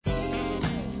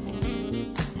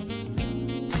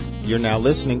You're now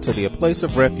listening to the A Place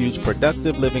of Refuge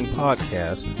Productive Living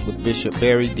podcast with Bishop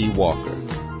Barry D. Walker.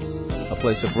 A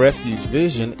Place of Refuge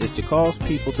vision is to cause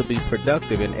people to be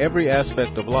productive in every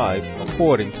aspect of life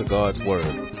according to God's Word.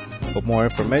 For more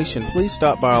information, please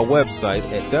stop by our website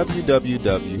at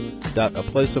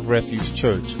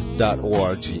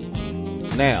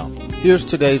www.aplaceofrefugechurch.org. Now, here's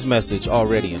today's message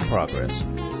already in progress.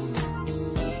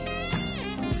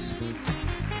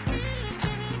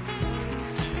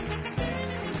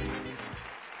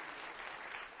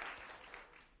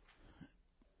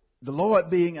 The Lord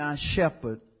being our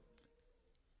shepherd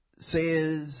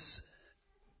says,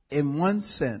 in one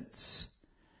sense,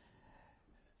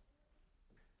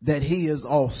 that he is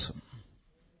awesome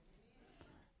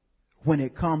when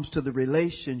it comes to the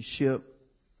relationship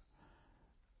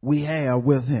we have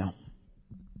with him.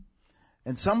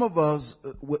 And some of us,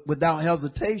 without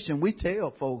hesitation, we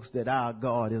tell folks that our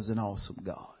God is an awesome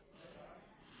God.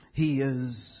 He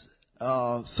is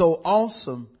so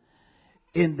awesome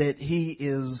in that he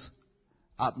is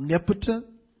omnipotent,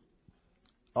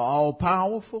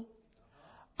 all-powerful,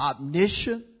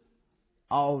 omniscient,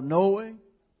 all-knowing,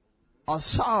 or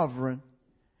sovereign,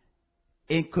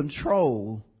 in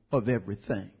control of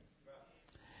everything.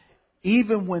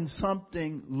 Even when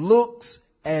something looks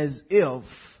as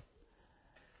if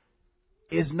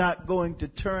it's not going to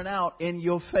turn out in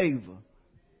your favor,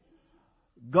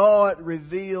 God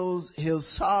reveals his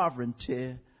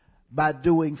sovereignty by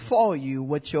doing for you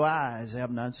what your eyes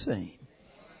have not seen.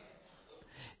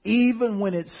 Even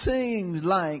when it seems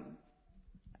like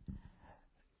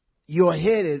you're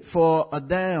headed for a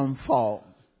downfall,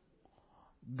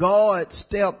 God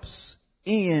steps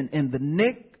in the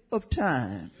nick of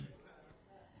time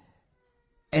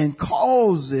and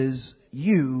causes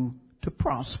you to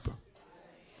prosper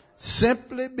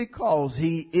simply because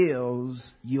he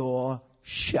is your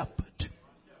shepherd.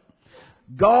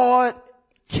 God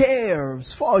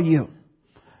cares for you.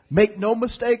 Make no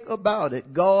mistake about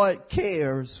it. God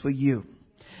cares for you.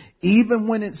 Even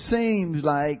when it seems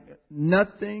like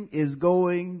nothing is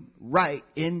going right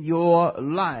in your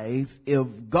life, if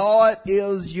God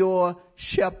is your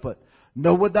shepherd,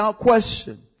 know without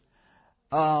question,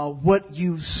 what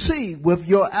you see with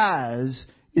your eyes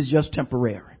is just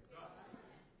temporary.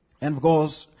 And of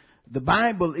course, the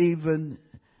Bible even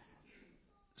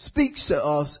speaks to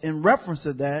us in reference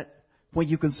to that when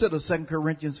you consider 2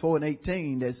 Corinthians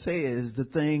 4:18 that says the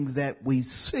things that we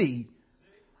see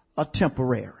are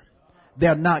temporary.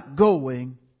 They're not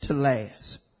going to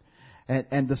last.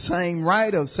 And the same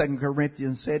writer of 2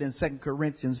 Corinthians said in 2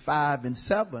 Corinthians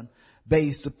 5:7,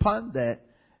 based upon that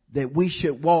we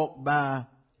should walk by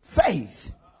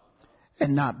faith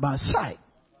and not by sight.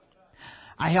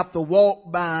 I have to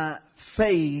walk by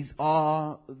faith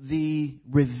or the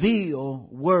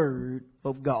revealed word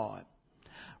of God.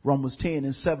 Romans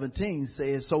 10:17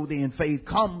 says, so then faith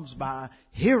comes by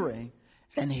hearing,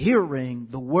 and hearing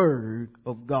the word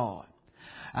of God.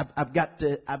 I've got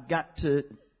to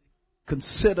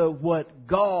consider what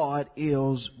God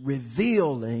is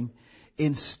revealing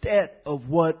instead of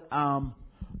what I'm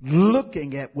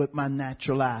looking at with my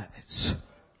natural eyes.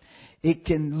 It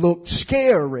can look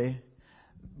scary,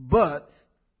 but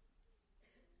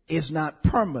it's not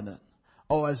permanent,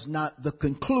 or it's not the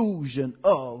conclusion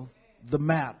of the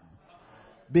matter,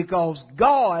 because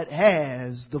God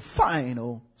has the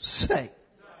final say.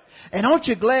 And aren't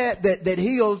you glad that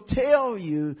he'll tell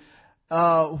you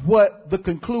what the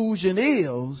conclusion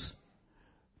is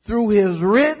through his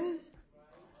written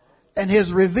and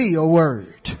his revealed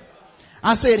word?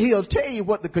 I said he'll tell you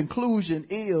what the conclusion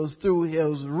is through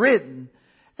his written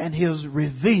and his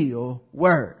revealed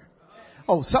word.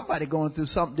 Oh, somebody going through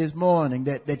something this morning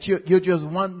that you're just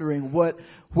wondering what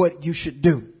you should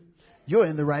do. You're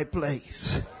in the right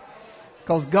place,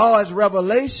 because God's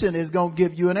revelation is going to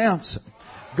give you an answer.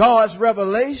 God's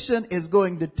revelation is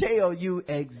going to tell you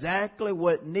exactly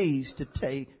what needs to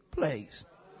take place.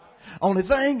 Only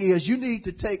thing is, you need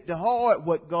to take to heart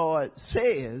what God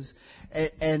says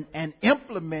and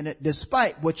implement it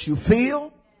despite what you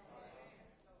feel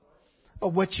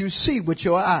or what you see with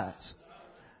your eyes.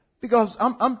 Because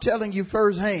I'm telling you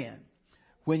firsthand,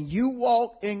 when you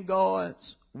walk in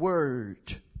God's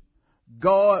word,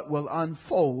 God will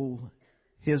unfold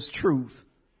his truth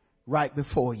right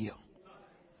before you.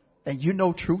 And you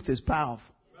know truth is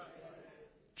powerful.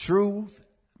 Truth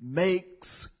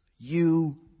makes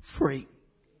you free.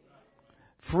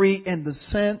 Free in the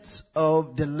sense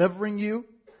of delivering you,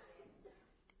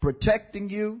 protecting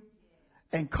you,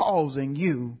 and causing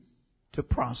you to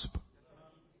prosper.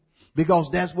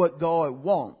 Because that's what God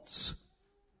wants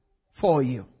for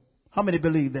you. How many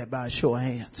believe that by a show of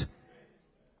hands?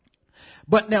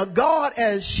 But now God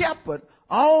as shepherd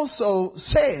also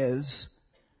says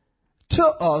to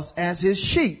us as his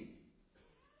sheep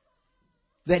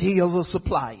that he is a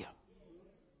supplier.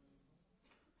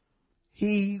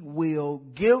 He will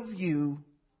give you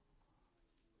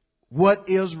what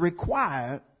is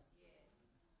required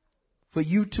for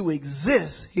you to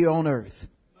exist here on earth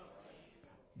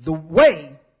the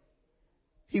way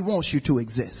he wants you to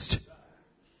exist.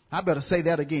 I better say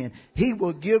that again. He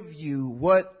will give you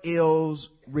what is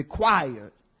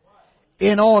required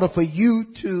in order for you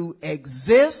to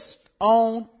exist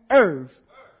on earth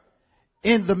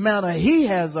in the manner he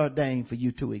has ordained for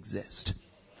you to exist.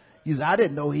 You say, I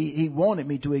didn't know he wanted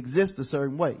me to exist a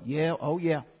certain way. Yeah, oh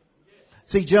yeah.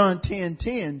 See, John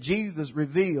 10:10, Jesus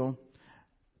revealed,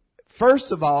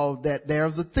 first of all, that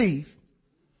there's a thief,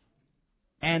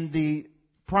 and the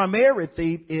primary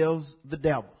thief is the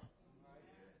devil.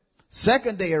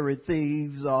 Secondary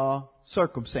thieves are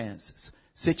circumstances,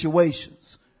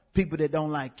 situations, people that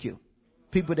don't like you,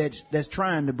 people that's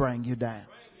trying to bring you down.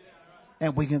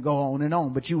 And we can go on and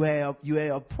on, but you have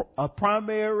a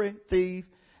primary thief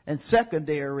and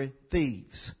secondary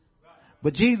thieves.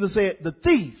 But Jesus said the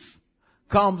thief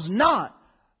comes not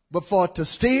but for to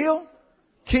steal,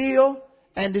 kill,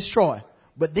 and destroy.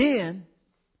 But then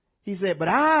he said, but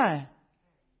I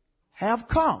have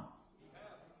come.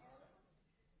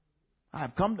 I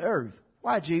have come to earth.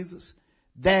 Why, Jesus?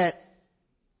 That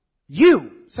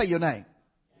you, say your name,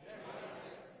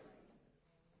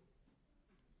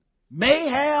 may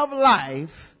have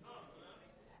life,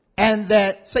 and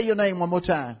that, say your name one more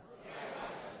time,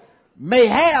 may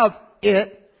have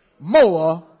it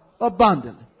more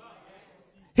abundantly.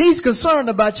 He's concerned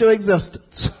about your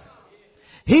existence.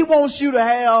 He wants you to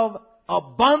have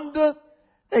abundant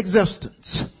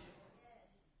existence.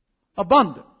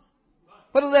 Abundant.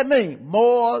 What does that mean?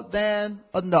 More than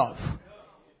enough.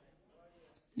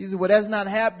 You say, well, that's not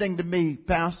happening to me,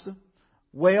 Pastor.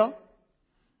 Well,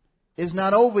 it's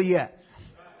not over yet.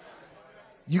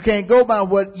 You can't go by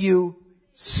what you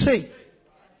see.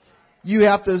 You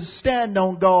have to stand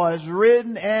on God's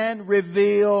written and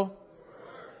revealed.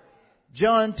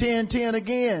 John 10:10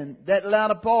 again, that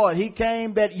latter part. He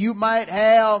came that you might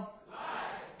have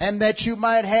and that you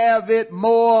might have it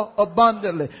more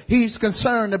abundantly. He's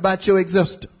concerned about your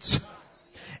existence.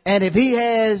 And if he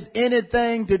has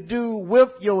anything to do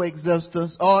with your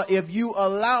existence, or if you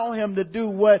allow him to do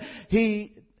what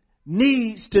he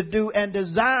needs to do and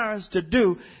desires to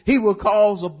do, he will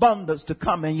cause abundance to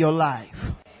come in your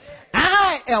life.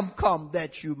 I am come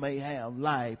that you may have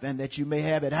life and that you may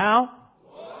have it how?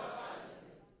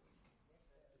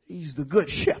 He's the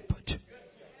good shepherd.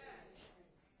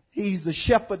 He's the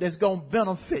shepherd that's going to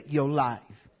benefit your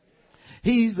life.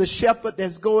 He's the shepherd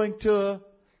that's going to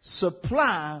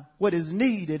supply what is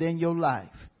needed in your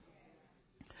life.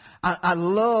 I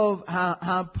love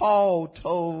how Paul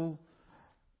told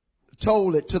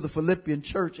it to the Philippian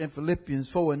church in Philippians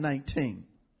 4:19.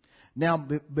 Now,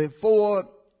 before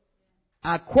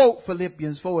I quote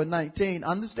Philippians 4:19,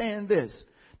 understand this.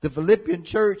 The Philippian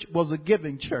church was a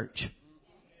giving church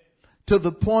to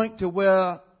the point to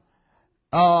where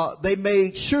they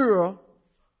made sure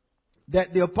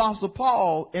that the Apostle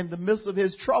Paul, in the midst of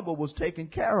his trouble, was taken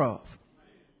care of.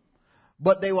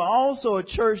 But they were also a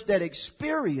church that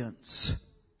experienced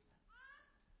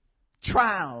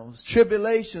trials,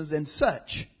 tribulations, and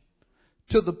such,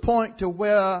 to the point to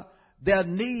where their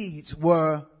needs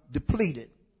were depleted.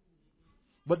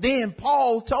 But then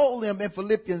Paul told them in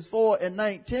Philippians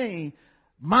 4:19,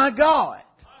 my God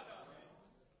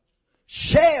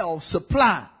shall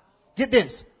supply, get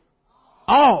this,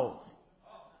 all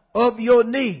of your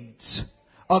needs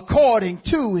according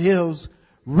to his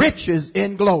riches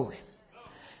in glory.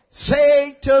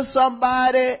 Say to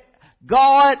somebody,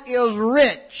 God is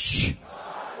rich,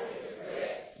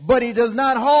 but he does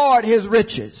not hoard his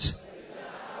riches.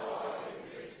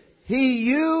 He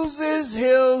uses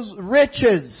his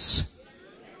riches.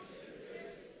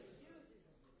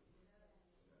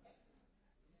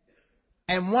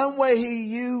 And one way he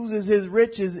uses his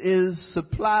riches is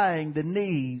supplying the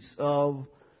needs of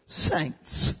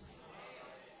saints.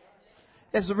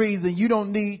 That's the reason you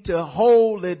don't need to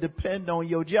wholly depend on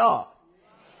your job.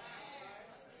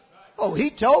 Oh, he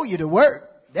told you to work.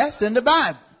 That's in the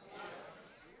Bible.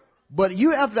 But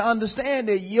you have to understand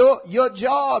that your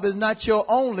job is not your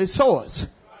only source.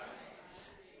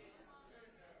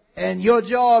 And your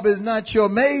job is not your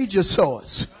major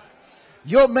source.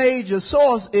 Your major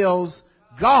source is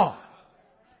God.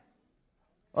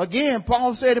 Again,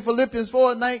 Paul said in Philippians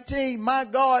 4:19, my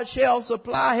God shall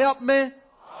supply, help me,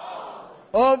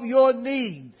 of your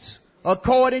needs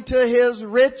according to his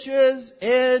riches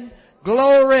in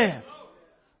Glory.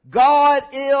 God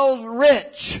is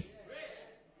rich.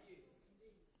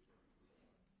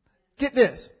 Get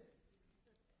this.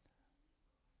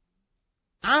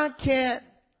 I can't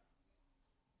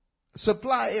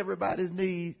supply everybody's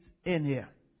needs in here.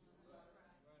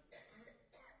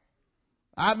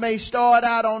 I may start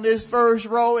out on this first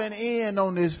row and end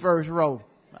on this first row.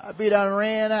 I'll be done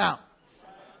ran out.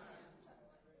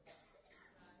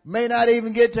 May not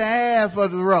even get to half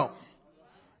of the row,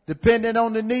 depending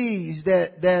on the needs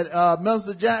that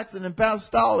Minister Jackson and Pastor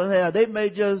Stalin have. They may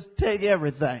just take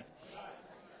everything.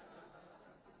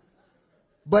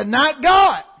 But not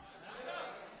God.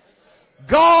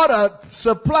 God will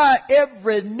supply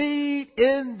every need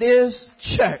in this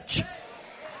church.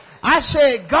 I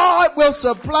said God will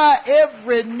supply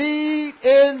every need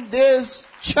in this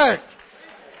church.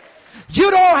 You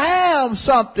don't have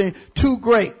something too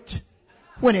great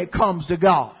when it comes to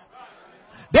God.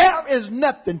 There is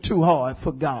nothing too hard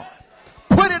for God.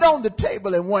 Put it on the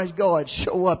table and watch God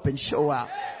show up and show out.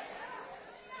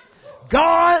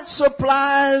 God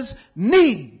supplies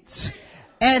needs.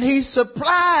 And he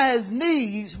supplies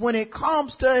needs when it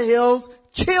comes to his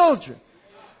children.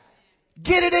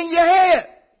 Get it in your head.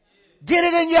 Get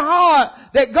it in your heart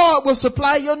that God will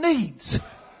supply your needs.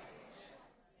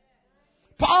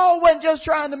 Paul wasn't just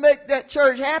trying to make that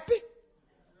church happy.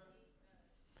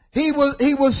 He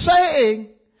was saying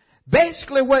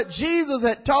basically what Jesus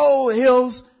had told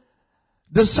his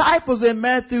disciples in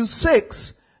Matthew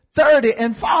 6:30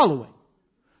 and following.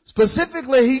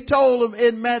 Specifically, he told them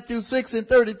in Matthew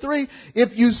 6:33,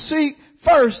 if you seek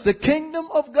first the kingdom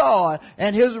of God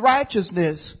and his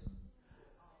righteousness,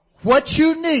 what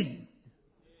you need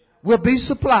will be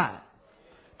supplied.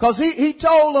 Because he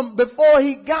told them before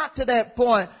he got to that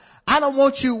point, I don't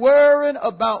want you worrying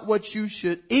about what you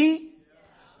should eat,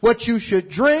 what you should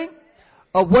drink,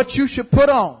 or what you should put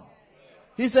on.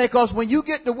 He said, because when you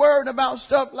get to worrying about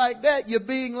stuff like that, you're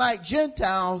being like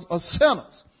Gentiles or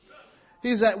sinners.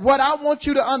 He said, what I want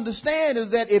you to understand is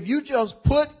that if you just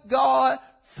put God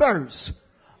first,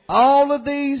 all of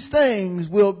these things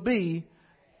will be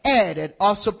added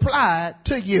or supplied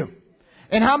to you.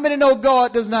 And how many know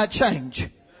God does not change?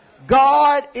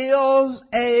 God is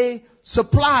a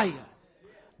supplier.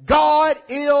 God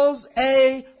is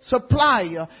a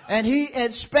supplier, and he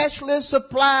especially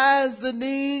supplies the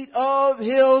need of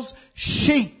his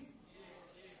sheep.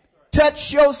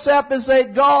 Touch yourself and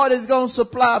say, God is going to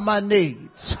supply my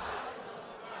needs.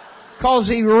 Because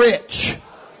he's rich.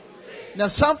 Now,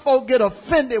 some folk get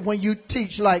offended when you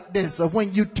teach like this or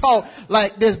when you talk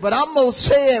like this, but I'm going to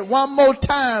say it one more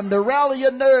time to rally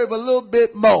your nerve a little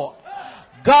bit more.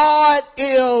 God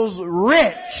is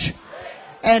rich,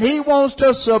 and he wants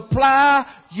to supply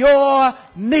your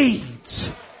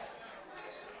needs.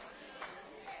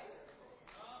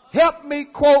 Help me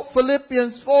quote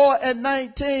Philippians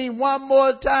 4:19 one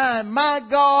more time. My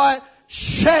God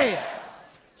shall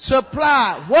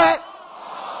supply what?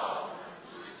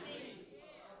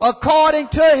 According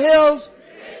to his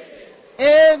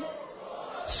and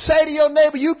say to your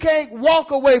neighbor, you can't walk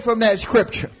away from that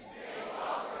scripture.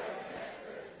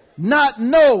 Not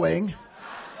knowing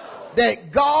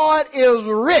that God is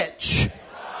rich,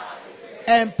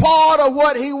 and part of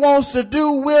what he wants to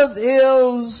do with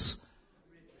is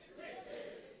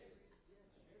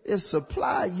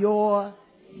supply your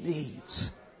needs.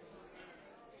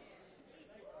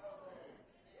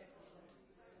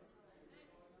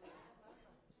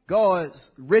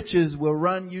 God's riches will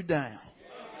run you down.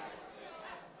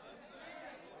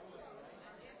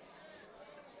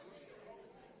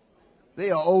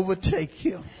 They'll overtake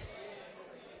you.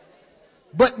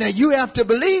 But now you have to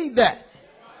believe that.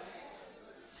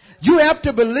 You have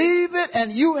to believe it,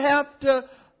 and you have to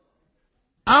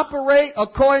operate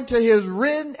according to his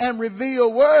written and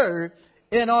revealed word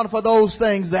in order for those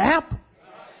things to happen.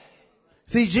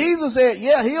 See, Jesus said,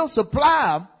 yeah, he'll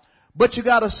supply them, but you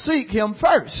got to seek him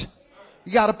first.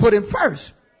 You got to put him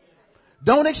first.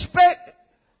 Don't expect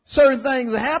certain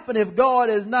things to happen if God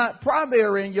is not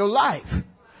primary in your life.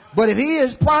 But if he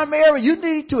is primary, you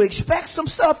need to expect some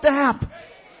stuff to happen.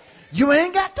 You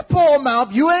ain't got to pour them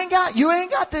out. You ain't got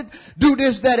to do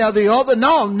this, that, or the other.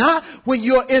 No, not when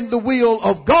you're in the will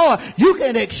of God. You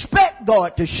can expect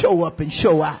God to show up and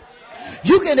show out.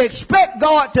 You can expect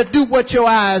God to do what your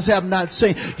eyes have not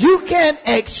seen. You can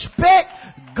expect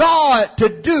God to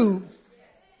do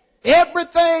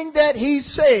everything that he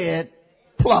said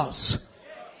plus.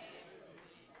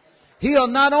 He'll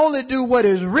not only do what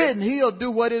is written, he'll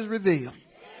do what is revealed.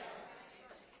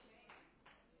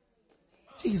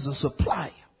 He's a supplier.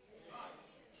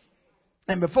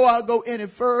 And before I go any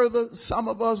further, some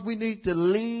of us, we need to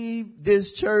leave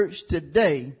this church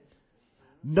today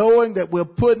knowing that we're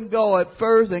putting God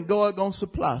first and God gonna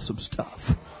supply some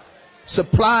stuff.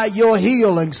 Supply your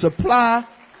healing. Supply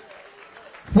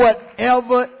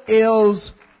whatever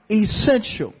is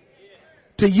essential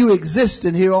to you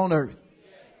existing here on earth.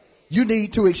 You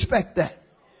need to expect that.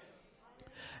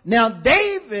 Now,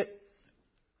 David,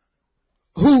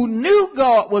 who knew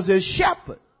God was his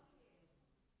shepherd,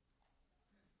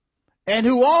 and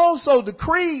who also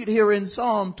decreed here in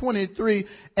Psalm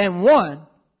 23:1,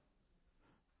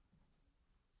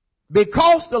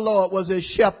 because the Lord was his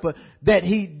shepherd, that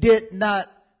he did not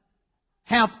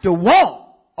have to want,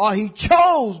 or he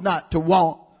chose not to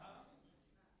want.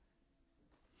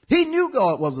 He knew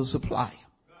God was a supplier.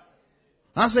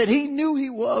 I said he knew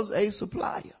he was a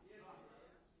supplier.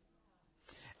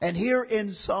 And here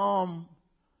in Psalm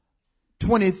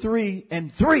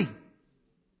 23:3,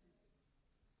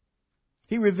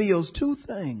 he reveals two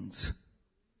things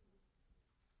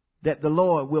that the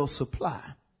Lord will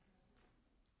supply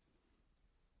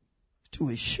to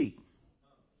his sheep.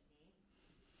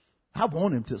 I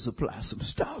want him to supply some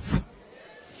stuff.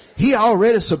 He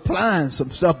already supplying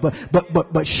some stuff,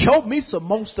 but show me some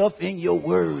more stuff in your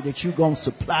word that you're going to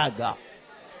supply, God.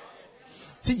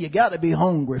 See, you got to be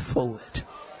hungry for it.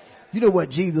 You know what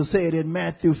Jesus said in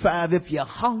Matthew 5, if you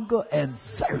hunger and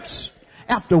thirst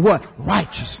after what?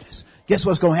 Righteousness. Guess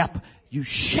what's going to happen? You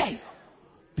shall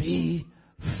be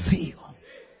filled.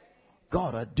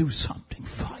 God will do something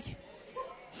for you.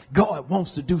 God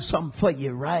wants to do something for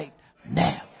you right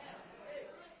now.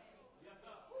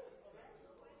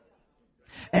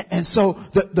 And so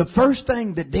the first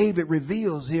thing that David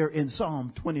reveals here in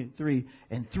Psalm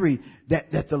 23:3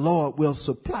 that the Lord will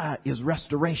supply is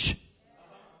restoration.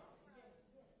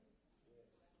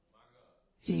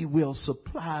 He will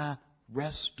supply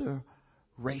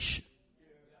restoration.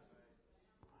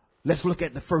 Let's look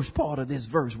at the first part of this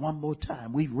verse one more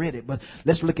time. We've read it, but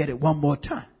let's look at it one more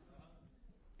time.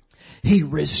 He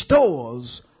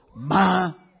restores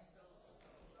my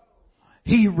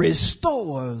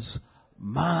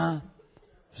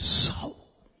soul.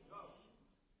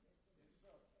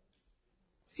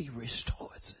 He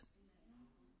restores it.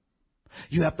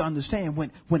 You have to understand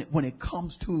when it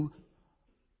comes to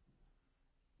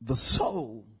the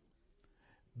soul,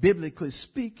 biblically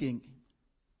speaking,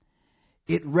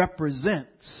 it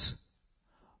represents,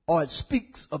 or it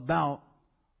speaks about,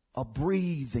 a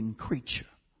breathing creature,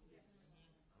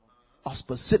 or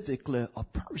specifically a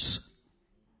person.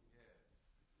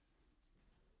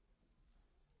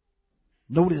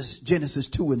 Notice Genesis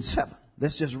 2:7.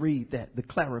 Let's just read that to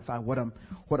clarify what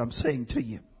I'm saying to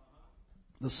you.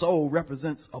 The soul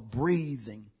represents a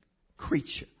breathing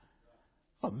creature,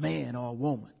 a man or a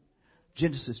woman.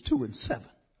 Genesis 2:7.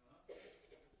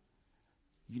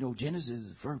 You know, Genesis is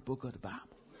the first book of the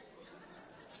Bible.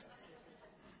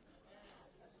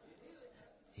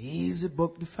 Easy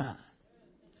book to find.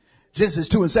 Genesis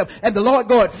 2:7. And the Lord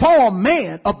God formed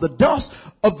man of the dust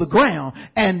of the ground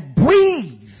and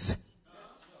breathed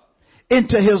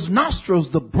into his nostrils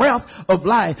the breath of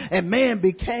life, and man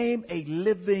became a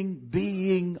living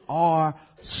being or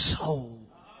soul.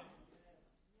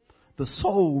 The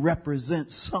soul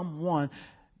represents someone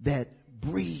that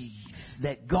breathes,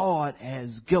 that God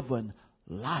has given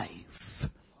life.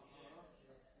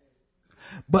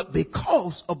 But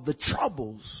because of the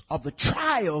troubles, of the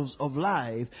trials of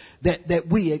life that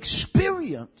we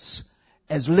experience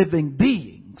as living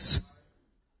beings,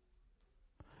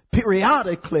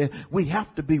 periodically we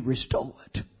have to be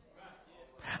restored.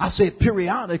 I said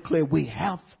periodically we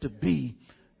have to be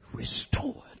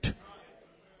restored.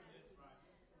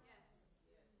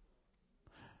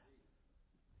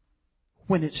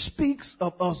 When it speaks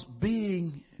of us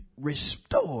being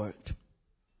restored,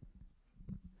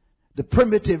 the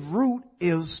primitive root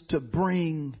is to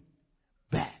bring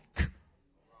back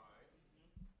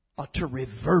or to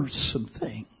reverse some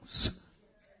things.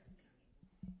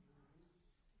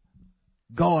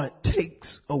 God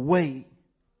takes away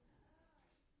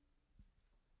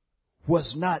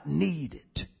what's not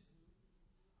needed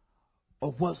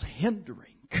or what's hindering,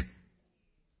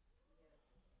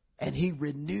 and he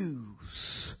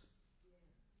renews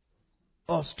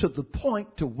us to the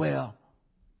point to where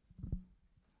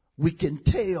we can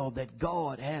tell that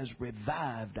God has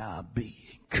revived our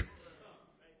being.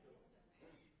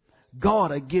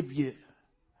 God will give you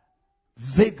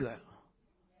vigor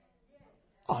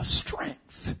or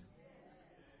strength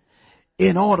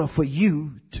in order for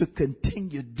you to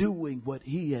continue doing what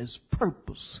he has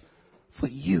purposed for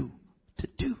you to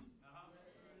do.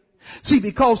 See,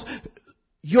 because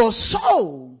your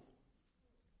soul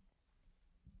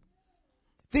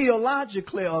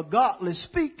theologically or godly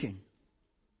speaking,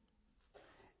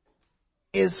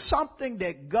 is something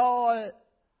that God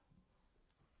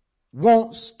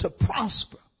wants to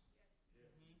prosper.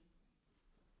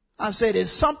 I said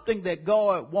it's something that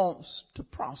God wants to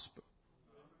prosper.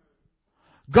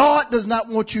 God does not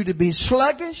want you to be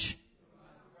sluggish,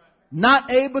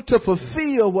 not able to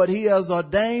fulfill what he has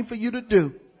ordained for you to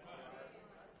do.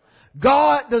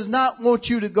 God does not want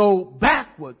you to go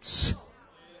backwards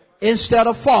instead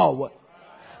of forward.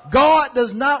 God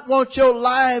does not want your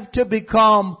life to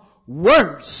become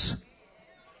worse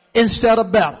instead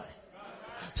of better.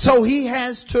 So he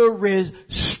has to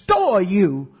restore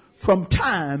you from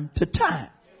time to time.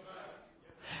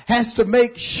 Has to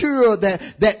make sure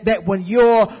that when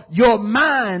your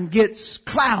mind gets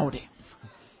cloudy,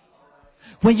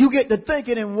 when you get to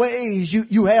thinking in ways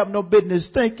you have no business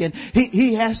thinking,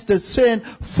 he has to send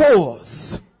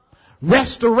forth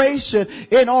restoration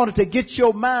in order to get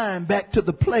your mind back to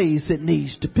the place it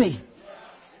needs to be.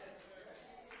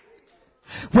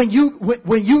 When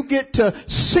you get to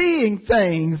seeing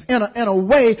things in a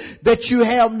way that you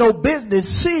have no business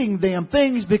seeing them,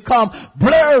 things become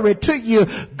blurry to you.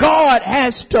 God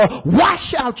has to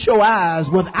wash out your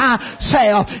eyes with eye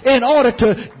salve in order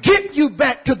to get you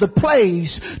back to the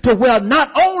place to where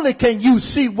not only can you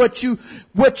see what you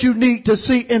need to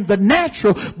see in the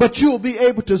natural, but you'll be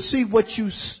able to see what you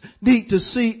need to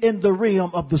see in the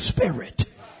realm of the spirit.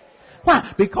 Why?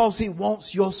 Because he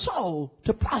wants your soul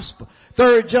to prosper.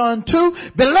 3 John 2,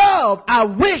 beloved, I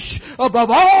wish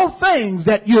above all things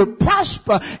that you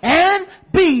prosper and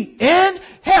be in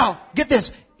health. Get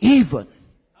this, even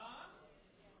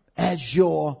as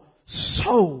your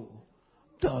soul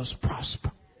does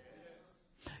prosper.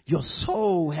 Your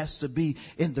soul has to be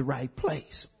in the right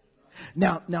place.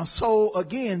 Now soul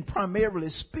again primarily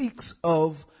speaks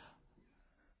of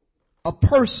a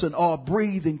person or a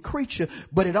breathing creature,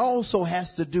 but it also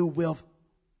has to do with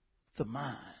the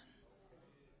mind.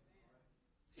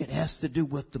 It has to do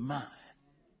with the mind.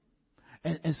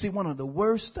 And see, one of the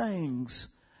worst things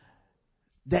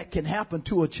that can happen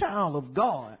to a child of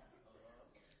God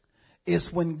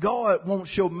is when God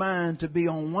wants your mind to be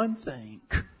on one thing,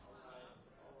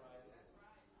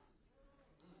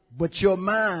 but your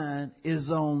mind is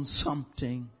on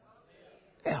something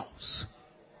else.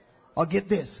 Or get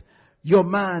this, your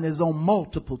mind is on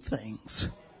multiple things.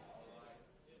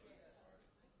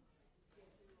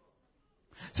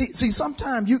 See,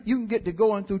 sometimes you can get to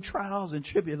going through trials and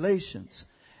tribulations,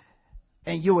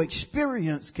 and your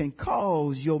experience can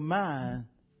cause your mind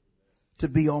to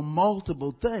be on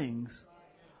multiple things.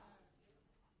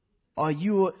 Or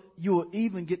you'll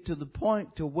even get to the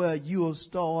point to where you'll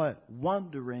start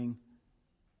wondering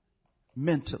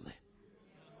mentally.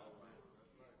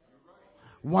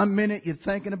 1 minute you're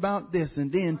thinking about this,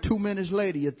 and then 2 minutes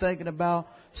later you're thinking about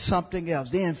something else.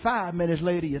 Then 5 minutes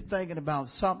later you're thinking about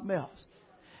something else.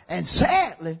 And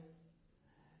sadly,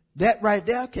 that right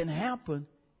there can happen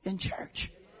in church.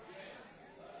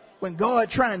 When God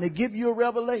trying to give you a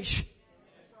revelation.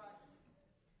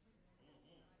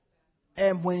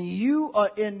 And when you are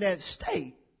in that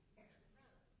state,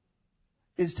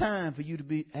 it's time for you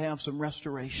to have some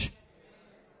restoration.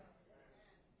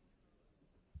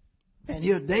 And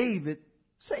here David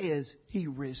says he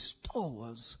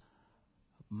restores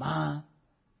my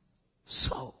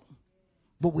soul.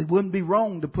 But we wouldn't be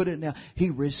wrong to put it now.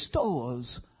 He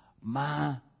restores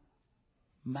my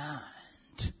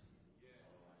mind.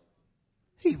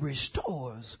 He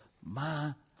restores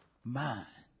my mind.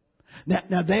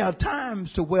 Now there are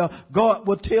times to where God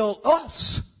will tell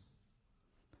us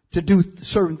to do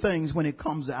certain things when it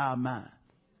comes to our mind.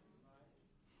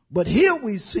 But here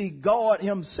we see God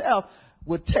himself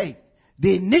would take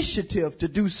the initiative to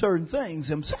do certain things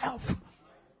himself.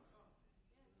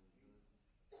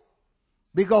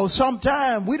 Because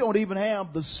sometimes we don't even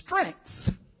have the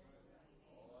strength.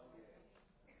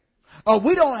 Or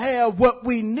we don't have what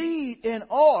we need in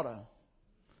order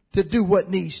to do what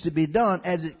needs to be done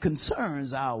as it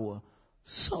concerns our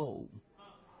soul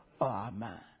or our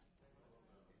mind.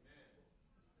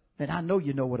 And I know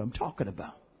you know what I'm talking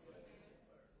about.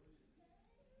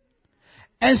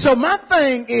 And so my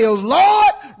thing is,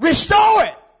 Lord, restore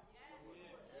it.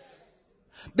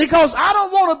 Because I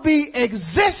don't want to be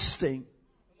existing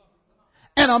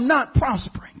and I'm not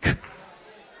prospering.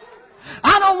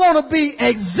 I don't want to be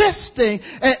existing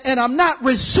and I'm not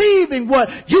receiving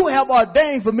what you have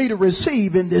ordained for me to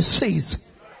receive in this season.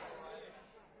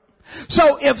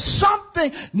 So if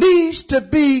something needs to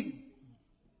be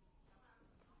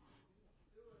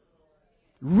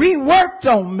reworked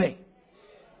on me,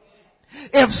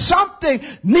 If something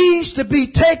needs to be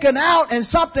taken out and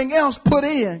something else put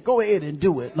in, go ahead and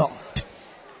do it, Lord.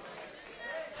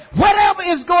 Whatever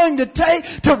is going to take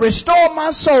to restore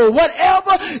my soul,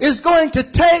 whatever is going to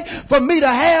take for me to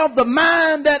have the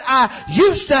mind that I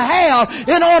used to have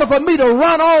in order for me to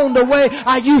run on the way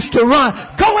I used to run,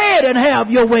 go ahead and have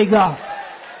your way, God.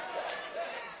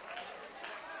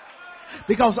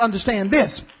 Because understand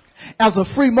this, as a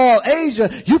free moral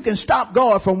agent, you can stop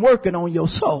God from working on your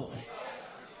soul.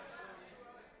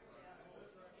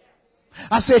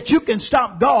 I said you can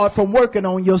stop God from working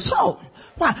on your soul.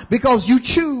 Why? Because you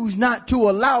choose not to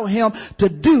allow him to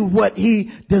do what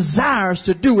he desires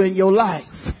to do in your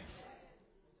life.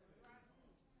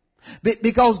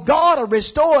 Because God will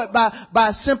restore it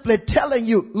by simply telling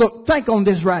you, look, think on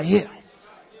this right here.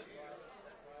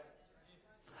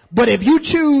 But if you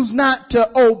choose not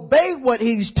to obey what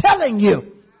he's telling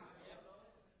you,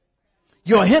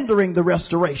 you're hindering the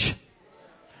restoration.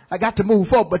 I got to move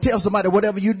forward, but tell somebody,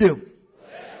 whatever you do,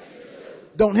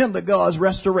 don't hinder God's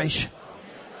restoration.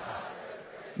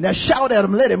 Now shout at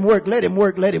him, let him work, let him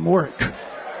work, let him work.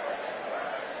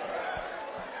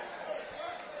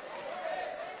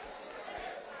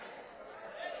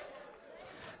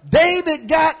 David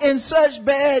got in such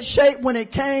bad shape when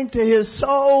it came to his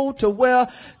soul to where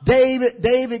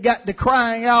David got to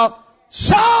crying out,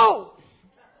 "Saul,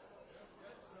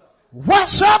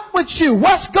 what's up with you?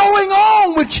 What's going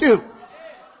on with you?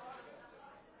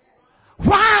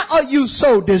 Why are you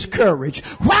so discouraged?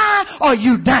 Why are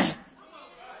you down?"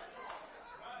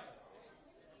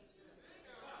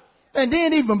 And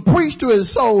then even preach to his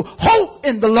soul, hope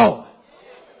in the Lord.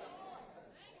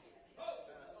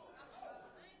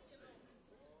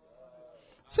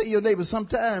 Say to your neighbor,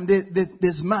 sometimes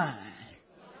this mind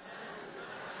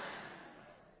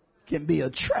can be a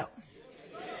trap.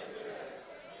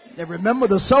 Now remember,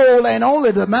 the soul ain't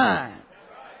only the mind.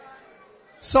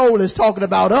 Soul is talking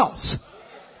about us.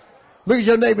 Look at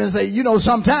your neighbor and say, you know,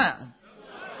 sometimes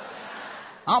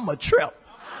I'm a trip.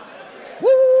 Woo!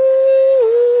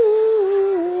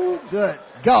 Good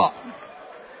God.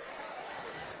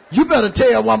 You better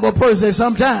tell one more person,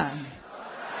 sometime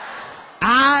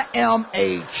I am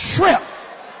a trip.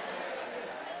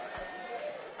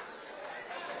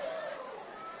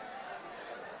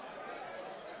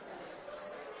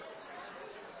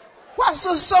 Why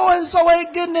so-and-so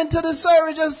ain't getting into the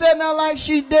service just sitting out like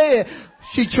she dead?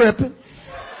 She tripping.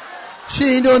 She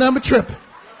ain't doing nothing but tripping.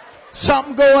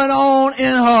 Something going on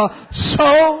in her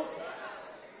soul.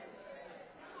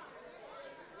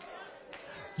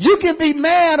 You can be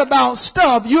mad about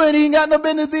stuff you ain't even got no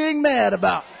business being mad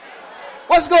about.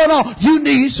 What's going on? You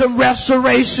need some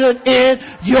restoration in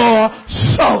your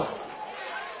soul.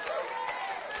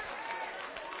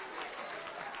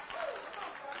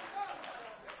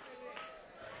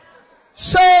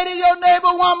 Say to your neighbor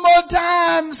one more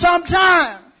time,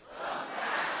 sometime.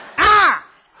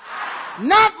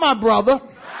 Not my brother,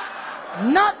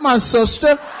 not my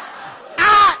sister,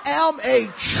 I am a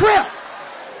trip.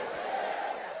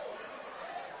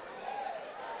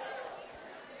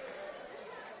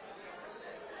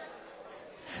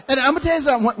 And I'm going to tell you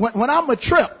something, when I'm a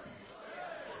trip,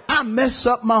 I mess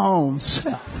up my own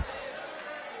self.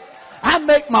 I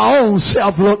make my own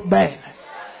self look bad.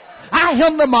 I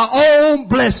hinder my own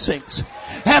blessings.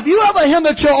 Have you ever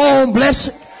hindered your own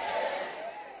blessing?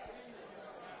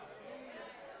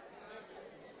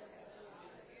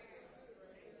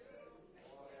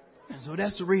 And so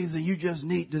that's the reason you just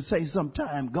need to say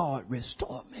sometime, God,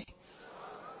 restore me.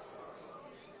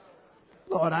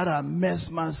 Lord, I done messed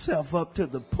myself up to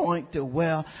the point to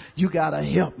where you got to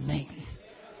help me.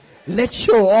 Let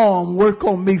your arm work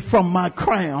on me from my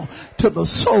crown to the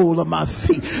sole of my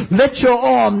feet. Let your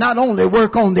arm not only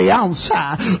work on the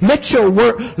outside, let your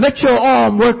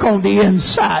arm work on the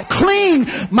inside. Clean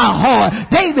my heart.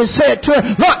 David said to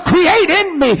her, Lord, create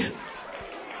in me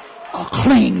a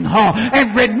clean heart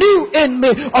and renew in me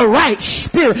a right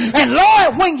spirit. And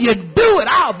Lord, when you do it,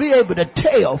 I'll be able to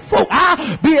tell folk,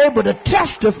 I'll be able to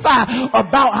testify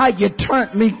about how you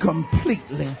turned me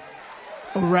completely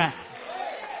around.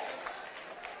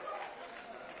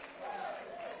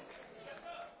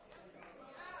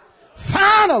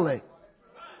 Finally,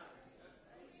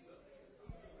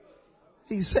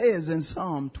 he says in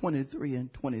Psalm 23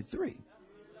 and 23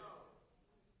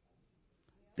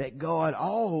 that God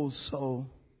also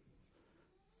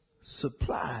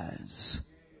supplies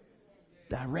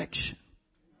direction.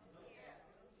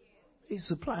 He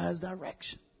supplies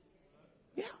direction.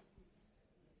 Yeah.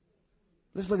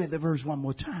 Let's look at the verse one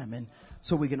more time and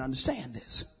so we can understand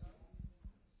this.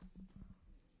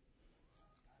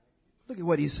 Look at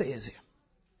what he says here.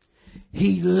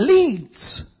 He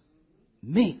leads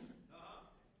me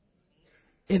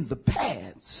in the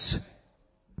paths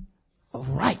of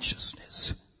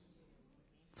righteousness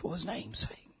for his name's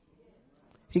sake.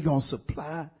 He gonna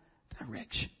supply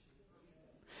direction.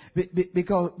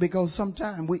 Because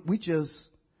sometimes we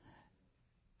just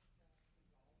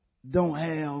don't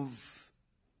have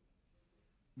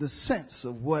the sense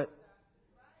of what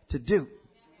to do.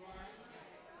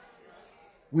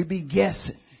 We be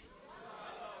guessing.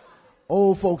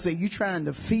 Old folks say, you trying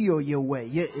to feel your way.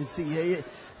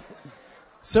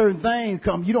 Certain things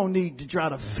come, you don't need to try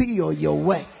to feel your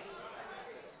way.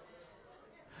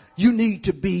 You need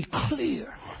to be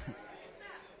clear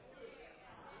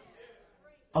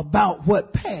about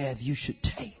what path you should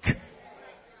take.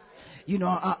 You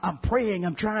know, I'm praying,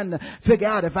 I'm trying to figure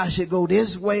out if I should go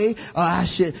this way or I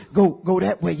should go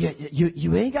that way.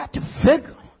 You ain't got to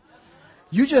figure.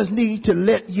 You just need to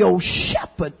let your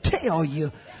shepherd tell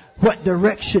you what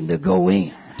direction to go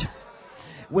in.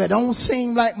 Well, it don't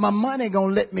seem like my money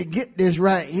gonna let me get this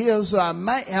right here, so I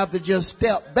might have to just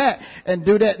step back and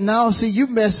do that. Now, see, you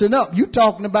messing up. You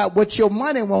talking about what your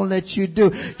money won't let you do.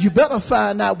 You better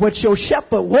find out what your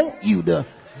shepherd want you to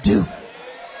do.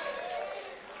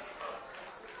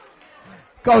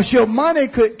 Cause your money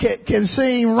can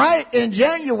seem right in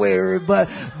January,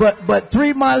 but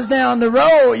 3 months down the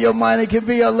road, your money can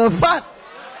be a little funny.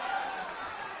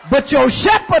 But your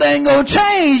shepherd ain't gonna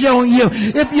change on you.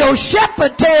 If your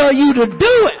shepherd tell you to do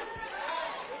it,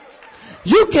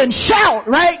 you can shout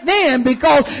right then,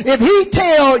 because if he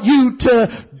tell you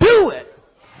to do it,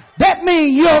 that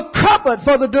means you're covered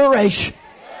for the duration.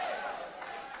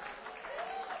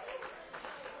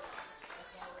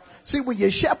 See, when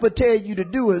your shepherd tell you to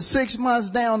do it 6 months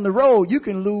down the road, you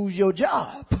can lose your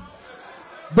job.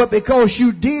 But because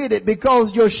you did it,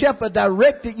 because your shepherd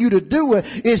directed you to do it,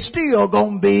 it's still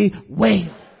going to be well.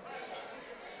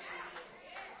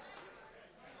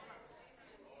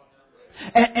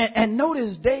 And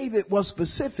notice David was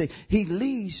specific. He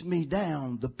leads me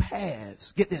down the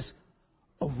paths, get this,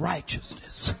 of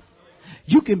righteousness.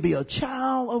 You can be a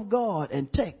child of God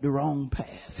and take the wrong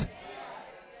path.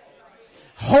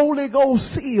 Holy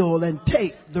Ghost filled and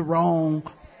take the wrong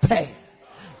path.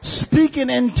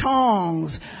 Speaking in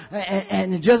tongues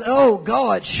and just, oh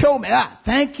God, show me.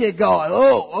 Thank you, God.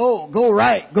 Oh, go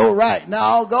right.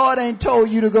 No, God ain't told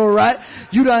you to go right.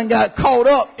 You done got caught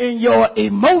up in your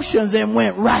emotions and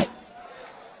went right.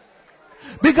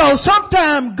 Because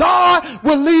sometimes God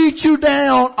will lead you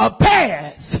down a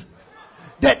path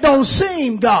that don't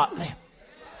seem godly.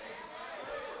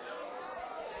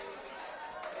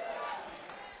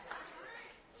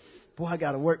 Boy, I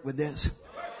got to work with this.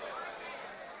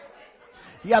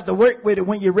 You have to work with it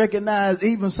when you recognize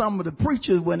even some of the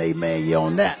preachers when they man you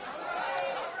on that.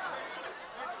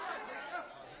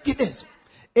 Get this.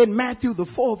 In Matthew, the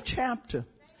 4th chapter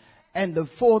and the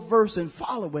 4th verse and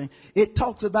following, it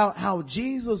talks about how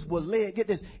Jesus was led, get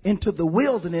this, into the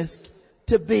wilderness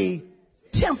to be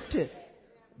tempted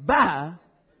by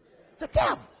the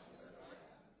devil.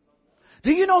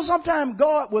 Do you know sometimes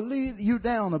God will lead you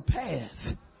down a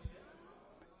path,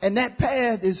 and that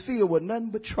path is filled with nothing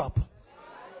but trouble.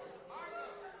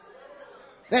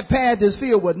 That path is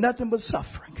filled with nothing but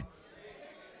suffering.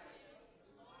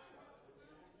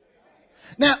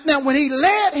 Now when he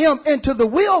led him into the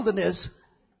wilderness,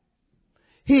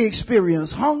 he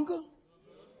experienced hunger.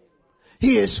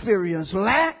 He experienced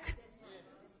lack.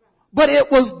 But it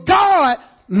was God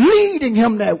leading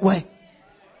him that way.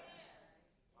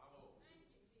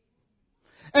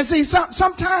 And see,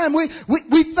 sometimes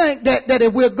we think that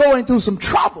if we're going through some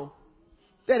trouble,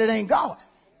 that it ain't God.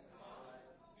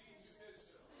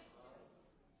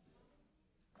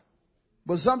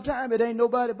 But sometimes it ain't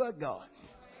nobody but God.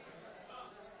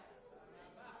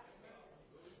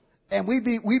 And we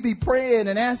be praying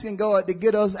and asking God to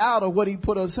get us out of what he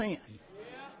put us in.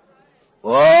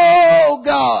 Oh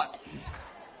God,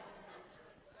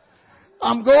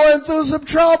 I'm going through some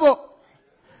trouble.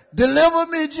 Deliver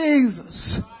me,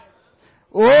 Jesus.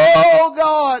 Oh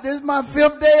God, this is my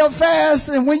 5th day of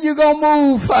fasting. When you gonna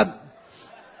move for me?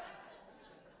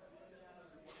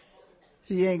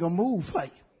 He ain't gonna move for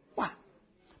you. Why?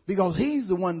 Because he's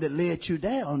the one that led you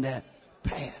down that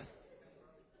path.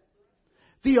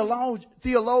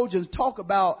 Theologians talk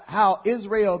about how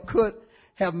Israel could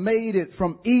have made it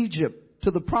from Egypt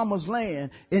to the promised land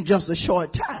in just a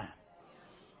short time.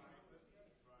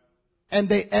 And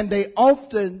they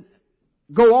often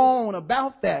go on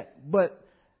about that,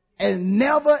 and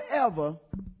never ever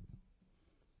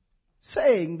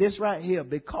saying this right here,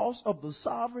 because of the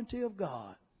sovereignty of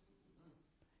God,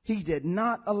 he did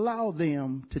not allow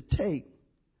them to take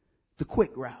the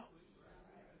quick route.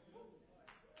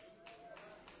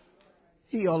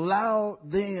 he allowed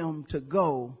them to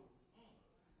go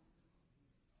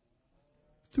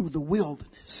through the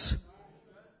wilderness,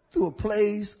 through a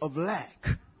place of lack.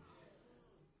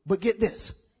 But get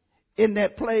this, in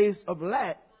that place of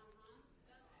lack,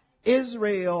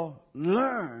 Israel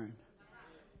learned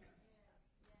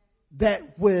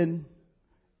that when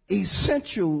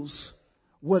essentials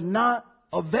were not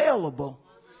available,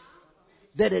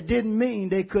 that it didn't mean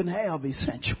they couldn't have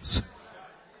essentials.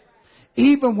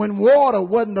 Even when water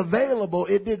wasn't available,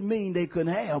 it didn't mean they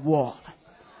couldn't have water,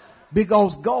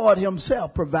 because God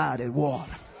himself provided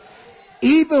water.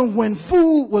 Even when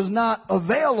food was not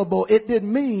available, it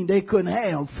didn't mean they couldn't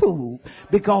have food,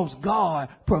 because God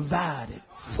provided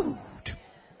food.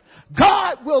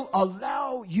 God will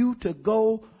allow you to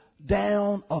go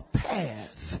down a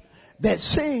path that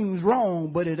seems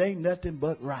wrong, but it ain't nothing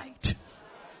but right,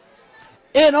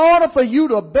 in order for you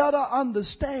to better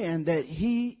understand that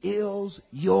he is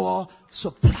your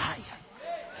supplier.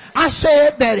 I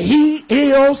said that he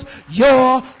is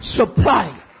your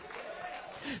supplier.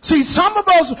 See, some of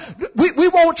us, we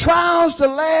want trials to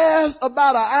last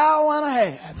about an hour and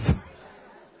a half.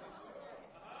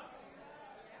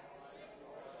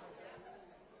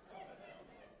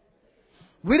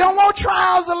 We don't want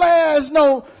trials to last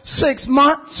no 6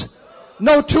 months,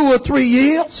 no 2 or 3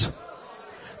 years.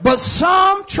 But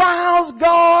some trials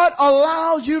God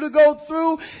allows you to go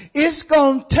through, it's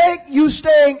going to take you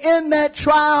staying in that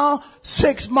trial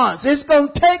 6 months. It's going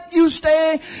to take you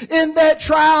staying in that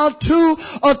trial 2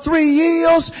 or 3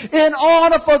 years in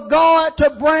order for God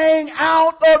to bring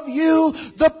out of you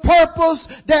the purpose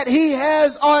that he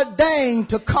has ordained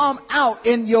to come out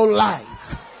in your life.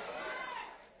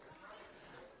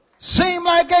 Seem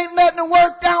like ain't nothing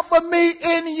worked out for me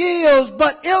in years,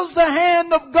 but is the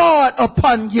hand of God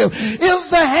upon you? Is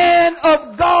the hand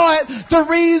of God the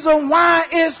reason why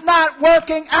it's not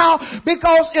working out?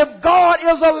 Because if God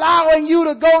is allowing you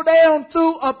to go down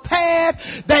through a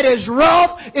path that is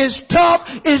rough, is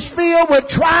tough, is filled with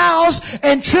trials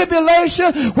and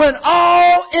tribulation, when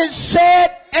all is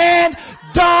said and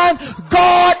done,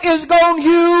 God is going to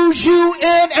use you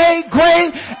in a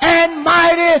great and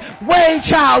mighty way,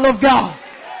 child of God.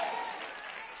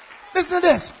 Listen to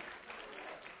this.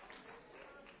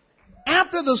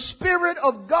 After the Spirit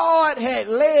of God had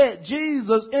led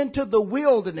Jesus into the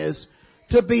wilderness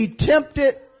to be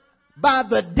tempted by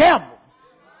the devil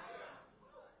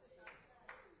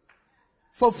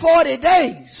for 40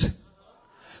 days,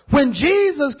 when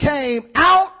Jesus came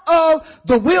out of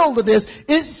the wilderness,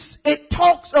 it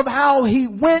talks of how he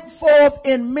went forth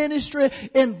in ministry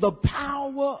in the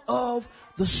power of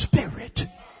the Spirit.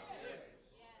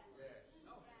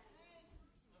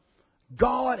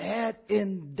 God had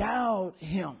endowed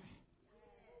him,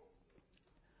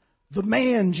 the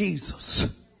man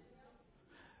Jesus,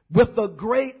 with a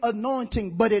great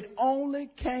anointing, but it only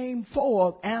came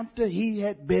forth after he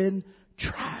had been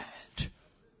tried.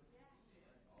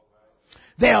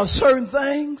 There are certain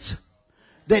things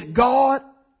that God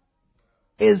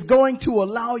is going to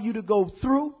allow you to go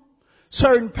through,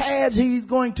 certain paths he's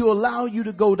going to allow you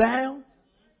to go down,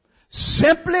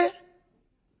 simply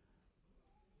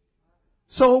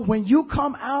so when you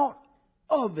come out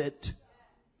of it,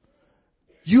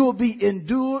 you'll be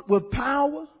endued with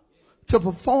power to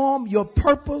perform your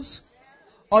purpose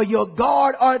or your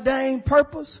God ordained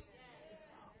purpose,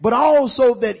 but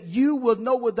also that you will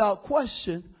know without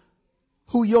question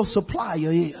who your supplier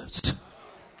is.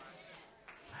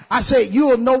 I said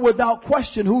you'll know without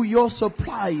question who your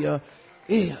supplier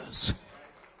is.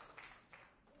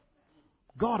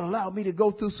 God allowed me to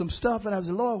go through some stuff, and I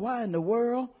said, Lord, why in the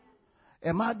world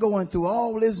am I going through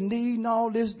all this need and all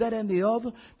this, that, and the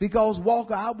other? Because,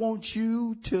 Walker, I want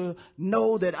you to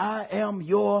know that I am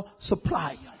your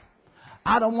supplier.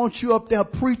 I don't want you up there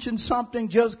preaching something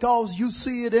just because you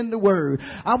see it in the word.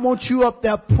 I want you up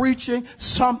there preaching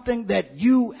something that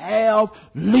you have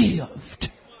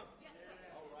lived.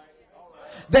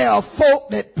 There are folk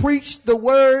that preach the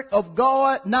word of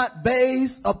God not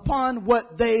based upon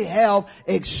what they have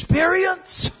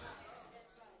experienced.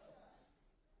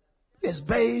 It's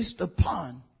based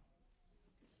upon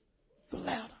the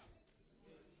latter.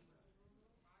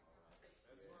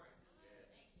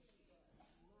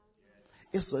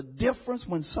 It's a difference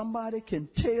when somebody can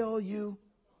tell you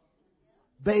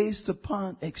based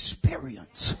upon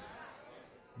experience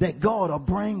that God will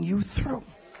bring you through,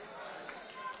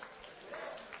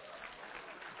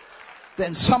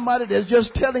 than somebody that's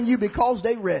just telling you because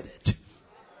they read it.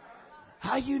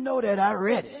 How you know that I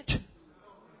read it?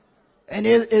 And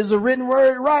is the written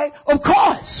word right? Of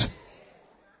course.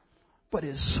 But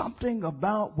it's something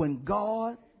about when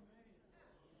God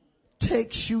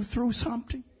takes you through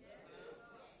something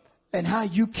and how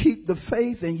you keep the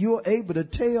faith and you're able to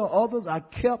tell others, I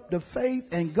kept the faith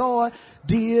and God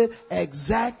did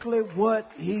exactly what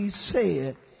he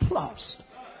said plus.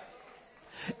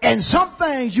 And some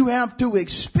things you have to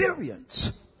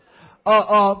experience.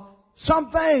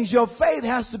 Some things your faith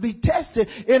has to be tested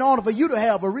in order for you to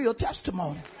have a real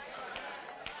testimony.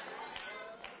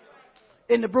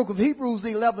 In the book of Hebrews,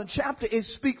 the 11th chapter, it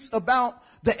speaks about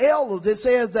the elders. It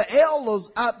says the elders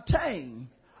obtain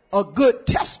a good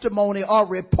testimony or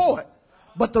report.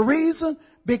 But the reason?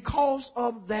 Because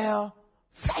of their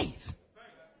faith.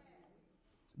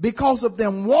 Because of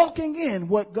them walking in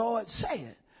what God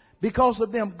said. Because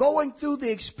of them going through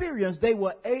the experience, they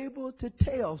were able to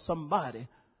tell somebody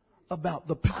about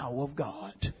the power of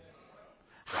God.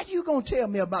 How you going to tell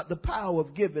me about the power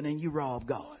of giving and you rob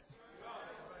God?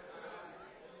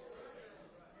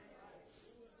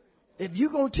 If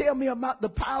you're going to tell me about the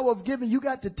power of giving, you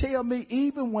got to tell me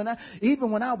even when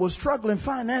I was struggling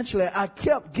financially, I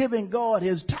kept giving God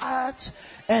his tithes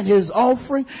and his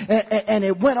offering. And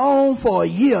it went on for a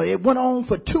year. It went on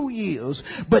for 2 years.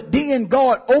 But then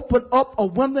God opened up a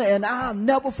window and I'll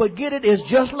never forget it. It's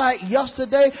just like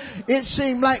yesterday. It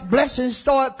seemed like blessings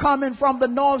started coming from the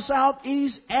north, south,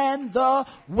 east, and the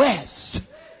west.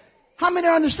 How many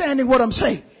are understanding what I'm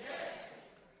saying?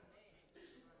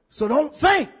 So don't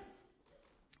think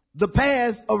the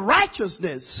paths of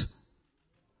righteousness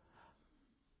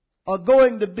are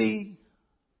going to be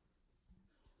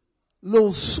a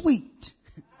little sweet,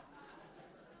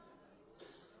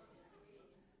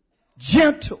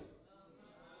 gentle,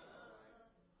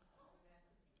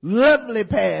 lovely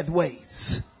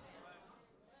pathways.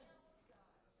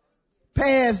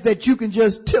 Paths that you can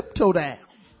just tiptoe down.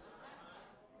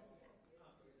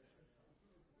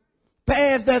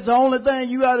 Paths that the only thing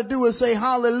you got to do is say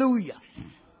hallelujah.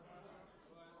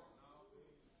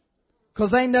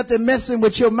 Because ain't nothing messing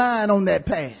with your mind on that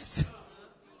path.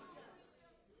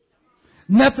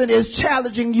 Nothing is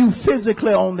challenging you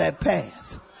physically on that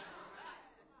path.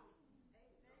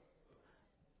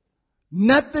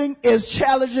 Nothing is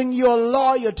challenging your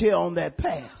loyalty on that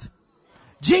path.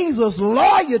 Jesus'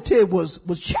 loyalty was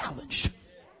challenged.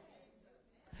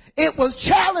 It was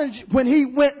challenged when he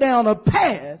went down a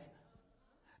path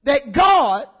that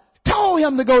God told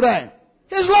him to go down.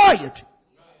 His loyalty.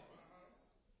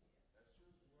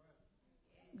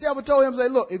 The devil told him, say,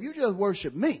 look, if you just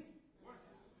worship me,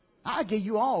 I'll give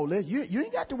you all this. You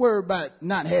ain't got to worry about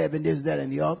not having this, that,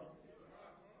 and the other.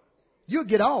 You'll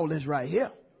get all this right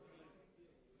here.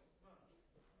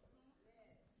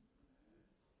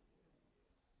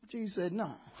 But Jesus said, no,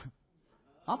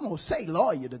 I'm going to stay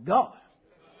loyal to God.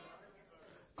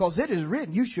 Because it is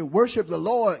written, you should worship the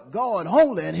Lord God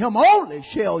only, and him only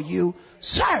shall you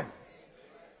serve.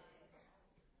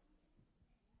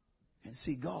 And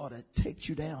see, God will take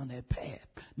you down that path.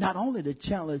 Not only to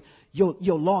challenge your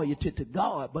loyalty to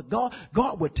God, but God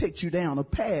will take you down a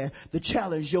path to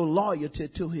challenge your loyalty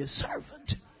to his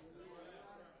servant.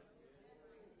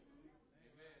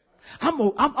 I'm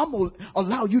going to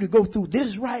allow you to go through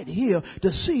this right here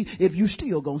to see if you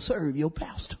still going to serve your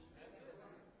pastor.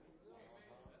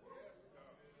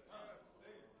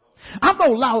 I'm going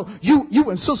to allow you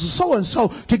and sister so-and-so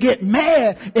to get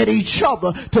mad at each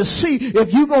other to see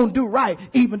if you're going to do right,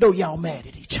 even though y'all mad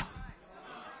at each other.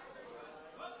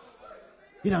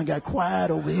 You done got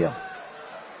quiet over here.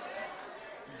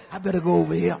 I better go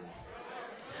over here.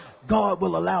 God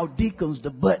will allow deacons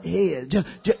to butt heads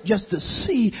just to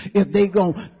see if they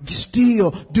going to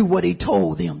still do what he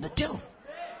told them to do.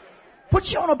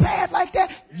 Put you on a path like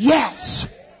that? Yes.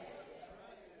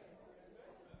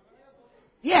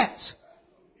 Yes.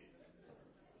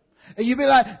 And you be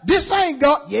like, this ain't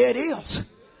God. Yeah, it is.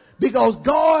 Because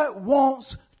God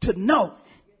wants to know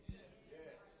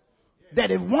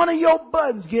that if one of your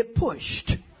buttons get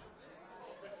pushed,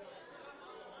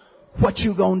 what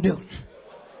you gonna do?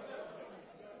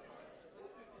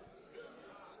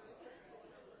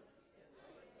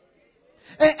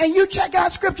 And you check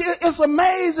out scripture, it's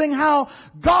amazing how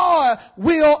God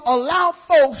will allow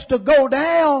folks to go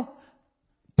down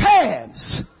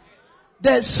paths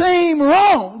that seem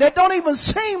wrong, that don't even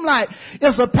seem like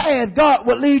it's a path God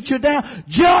will lead you down,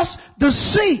 just to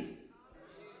see.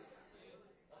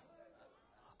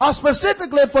 Or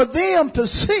specifically for them to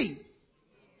see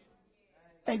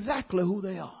exactly who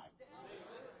they are.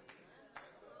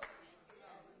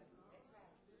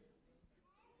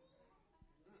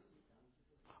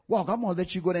 Walk, I'm going to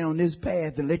let you go down this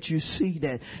path and let you see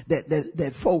that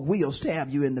folk will stab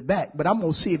you in the back. But I'm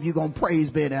going to see if you're going to praise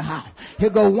better than how. Here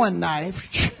go one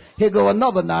knife. Here go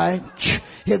another knife.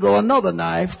 Here go another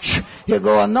knife. Here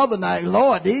go another night.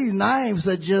 Lord, these knives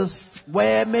are just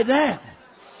wearing me down.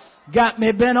 Got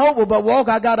me bent over, but Walk,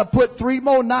 I got to put 3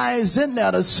 more knives in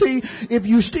there to see if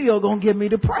you still going to give me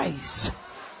the praise.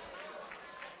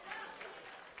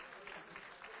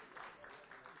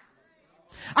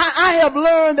 I have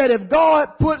learned that if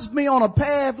God puts me on a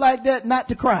path like that, not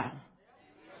to cry,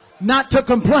 not to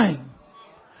complain,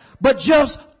 but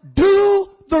just do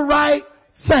the right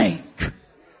thing.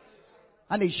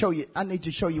 I need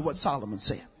to show you what Solomon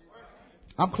said.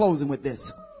 I'm closing with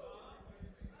this.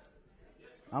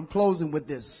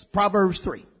 Proverbs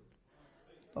 3.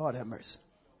 Lord have mercy.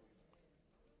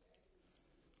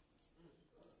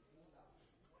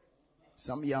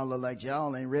 Some of y'all look like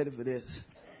y'all ain't ready for this.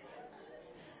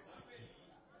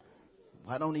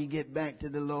 Why don't he get back to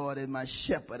the Lord as my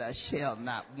shepherd? I shall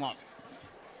not want.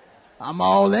 I'm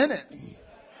all in it.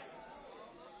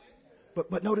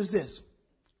 But notice this.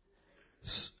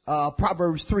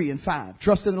 Proverbs 3 and 5.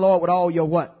 Trust in the Lord with all your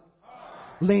what?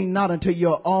 Lean not unto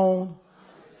your own.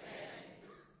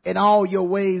 In all your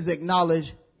ways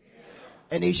acknowledge.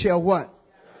 And he shall what?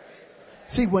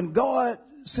 See, when God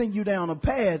send you down a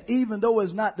path, even though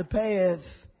it's not the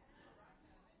path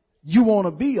you want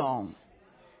to be on,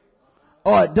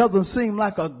 or it doesn't seem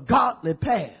like a godly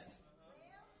path,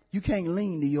 you can't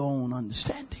lean to your own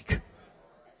understanding.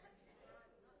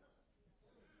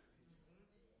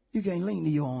 You can't lean to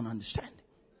your own understanding.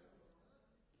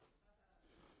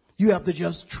 You have to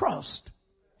just trust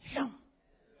him.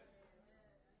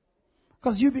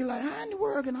 Because you be like, how in the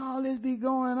world can all this be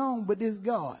going on with this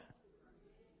God?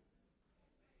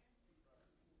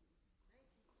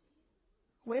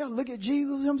 Well, look at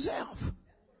Jesus himself.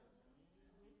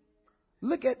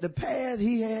 Look at the path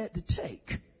he had to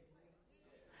take.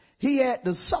 He had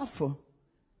to suffer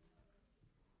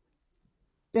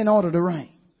in order to reign.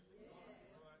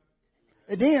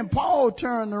 And then Paul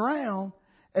turned around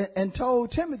and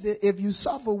told Timothy, if you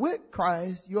suffer with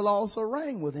Christ, you'll also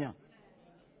reign with him.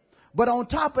 But on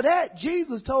top of that,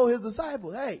 Jesus told his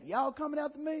disciples, hey, y'all coming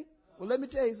after me? Well, let me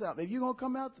tell you something. If you're going to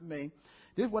come after me,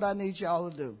 this is what I need y'all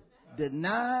to do.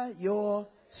 Deny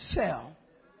yourself.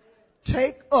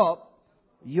 Take up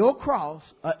your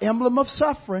cross, an emblem of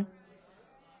suffering,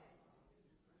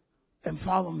 and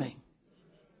follow me.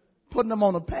 Putting them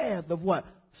on a path of what?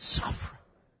 Suffering.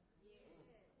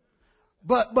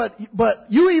 But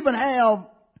you even have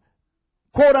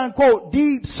quote unquote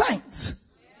deep saints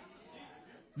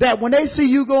that when they see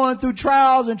you going through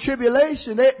trials and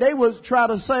tribulation, they would try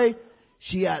to say,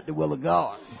 she out the will of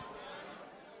God.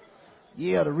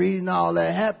 Yeah, the reason all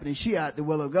that happening, she out the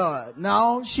will of God.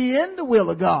 No, she in the will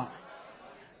of God.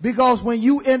 Because when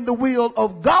you in the will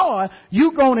of God,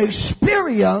 you gonna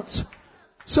experience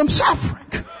some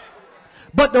suffering.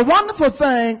 But the wonderful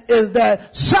thing is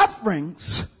that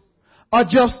sufferings are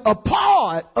just a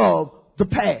part of the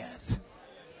path.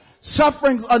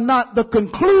 Sufferings are not the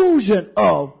conclusion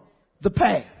of the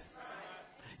path.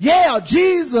 Yeah,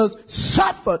 Jesus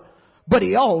suffered, but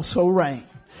he also reigned.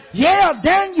 Yeah,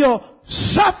 Daniel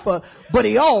suffered, but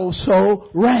he also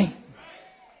reigned.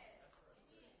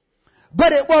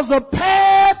 But it was a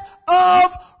path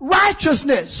of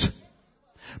righteousness.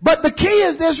 But the key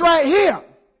is this right here.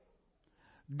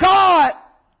 God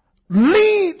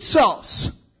leads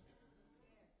us.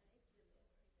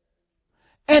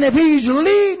 And if he's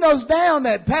leading us down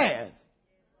that path,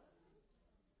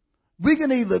 we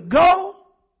can either go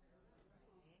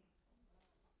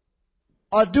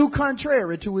or do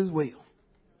contrary to his will.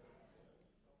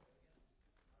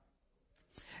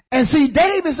 And see,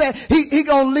 David said he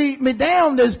gonna lead me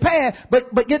down this path,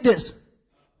 but get this.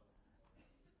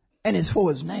 And it's for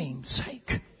his name's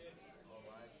sake.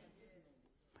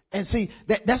 And see,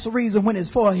 that's the reason when it's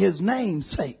for his name's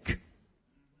sake.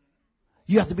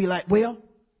 You have to be like, well,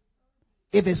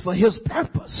 if it's for his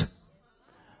purpose,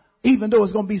 even though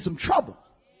it's going to be some trouble,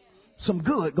 some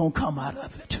good going to come out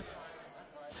of it.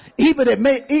 Even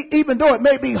though it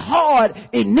may be hard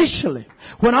initially,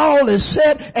 when all is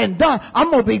said and done,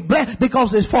 I'm going to be blessed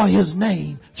because it's for his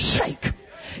name's sake.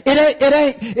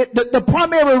 The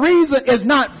primary reason is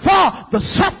not for the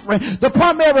suffering. The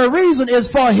primary reason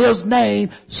is for his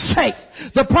name's sake.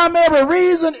 The primary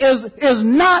reason is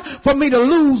not for me to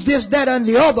lose this, that, and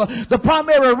the other. The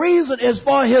primary reason is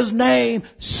for his name's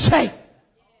sake.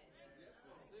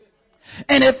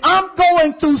 And if I'm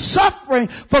going through suffering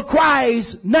for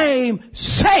Christ's name's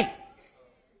sake,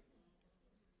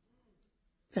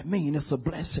 that means it's a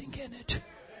blessing in it.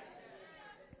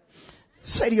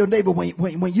 Say to your neighbor,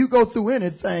 when you go through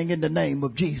anything in the name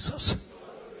of Jesus,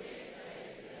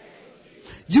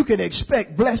 you can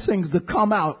expect blessings to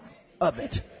come out of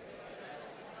it.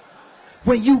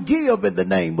 When you give in the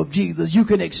name of Jesus, you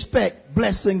can expect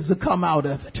blessings to come out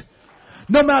of it.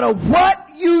 No matter what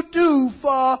you do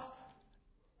for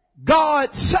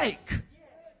God's sake,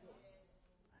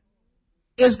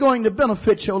 it's going to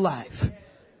benefit your life.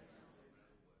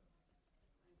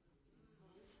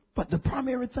 But the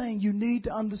primary thing you need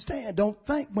to understand, don't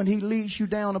think when he leads you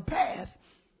down a path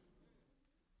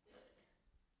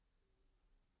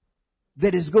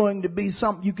that it's going to be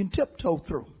something you can tiptoe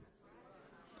through,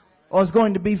 or it's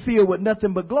going to be filled with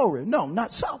nothing but glory. No,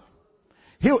 not so.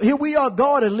 Here we are,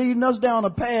 God is leading us down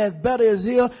a path. Better is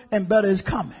here and better is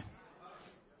coming.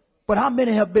 But how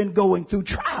many have been going through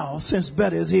trials since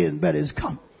better is here and better is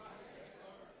coming?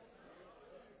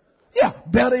 Yeah,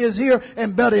 better is here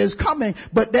and better is coming,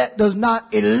 but that does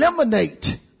not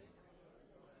eliminate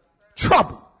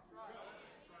trouble.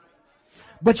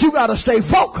 But you got to stay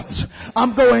focused.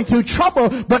 I'm going through trouble,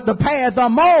 but the path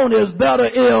I'm on is better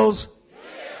is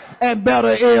and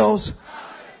better is.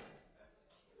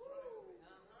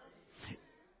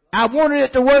 I wanted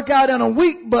it to work out in a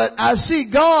week, but I see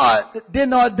God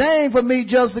didn't ordain for me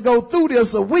just to go through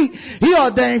this a week. He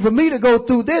ordained for me to go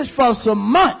through this for some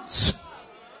months.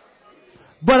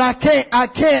 But I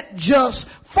can't just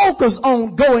focus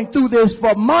on going through this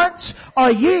for months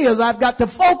or years. I've got to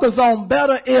focus on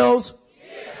better is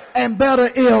and better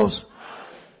is.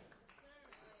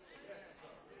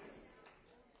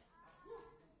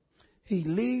 He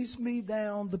leads me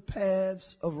down the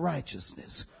paths of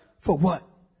righteousness. For what?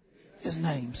 His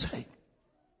name's sake.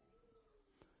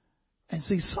 And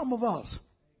see, some of us,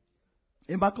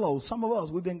 in my clothes, some of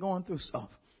us, we've been going through stuff.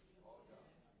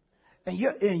 And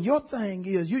your thing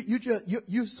is,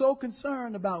 you're so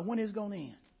concerned about when it's going to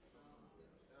end.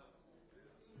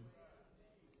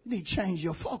 You need to change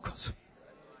your focus.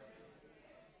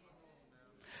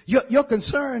 Your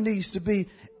concern needs to be,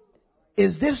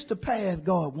 is this the path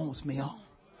God wants me on?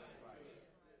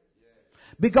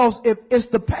 Because if it's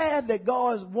the path that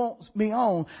God wants me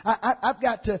on, I've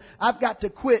got to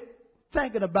quit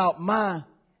thinking about my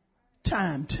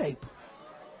timetable.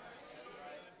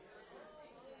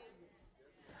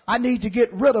 I need to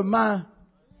get rid of I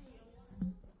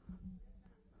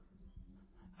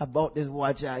bought this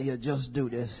watch out here, just do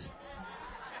this.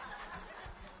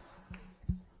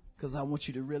 Because I want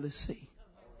you to really see.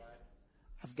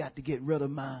 I've got to get rid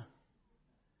of my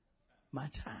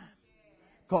time.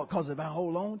 Because if I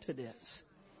hold on to this,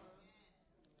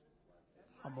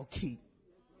 I'm going to keep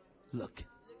looking.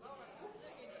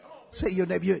 Say your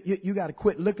neighbor, you got to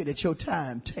quit looking at your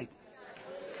timetable.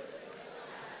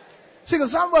 See,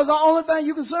 because some of us, the only thing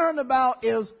you're concerned about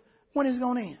is when it's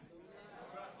going to end.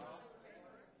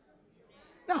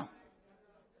 No.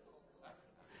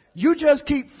 You just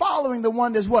keep following the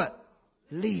one that's what?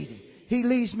 Leading. He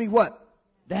leads me what?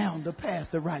 Down the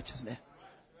path of righteousness.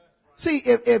 See,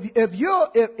 if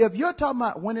you're talking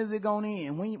about when is it going to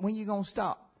end, when you going to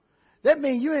stop, that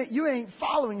means you ain't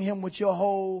following him with your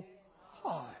whole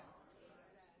heart.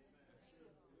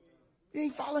 You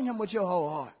ain't following him with your whole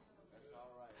heart.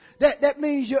 That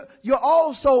means you're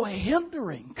also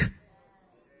hindering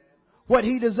what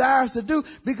he desires to do,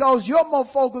 because you're more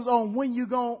focused on when you're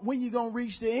going to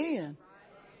reach the end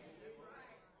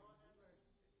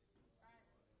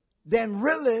than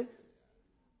really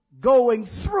going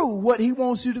through what he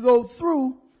wants you to go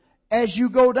through as you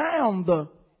go down the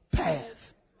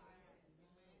path.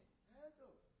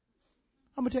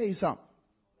 I'm going to tell you something.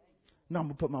 No, I'm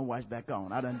going to put my watch back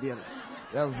on. I done did it.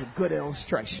 That was a good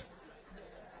illustration.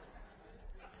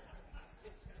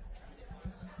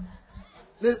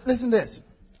 Listen to this.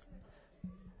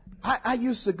 I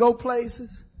used to go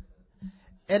places,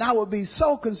 and I would be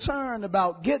so concerned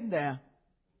about getting there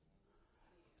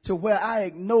to where I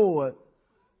ignored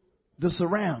the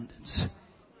surroundings.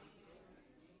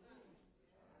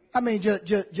 I mean,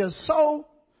 just so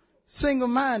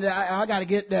single-minded. I got to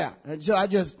get there. And so I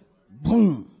just,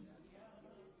 boom,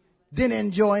 didn't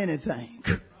enjoy anything.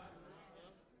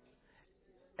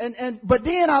 But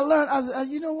then I learned, I said,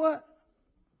 you know what?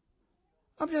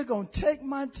 I'm just going to take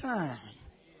my time.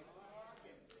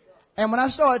 And when I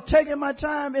started taking my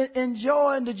time and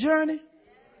enjoying the journey,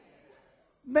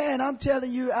 man, I'm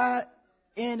telling you, I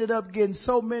ended up getting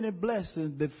so many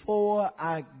blessings before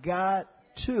I got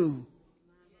to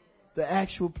the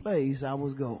actual place I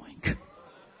was going.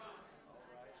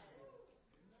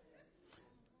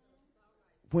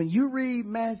 When you read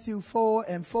Matthew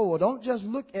 4:4, don't just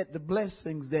look at the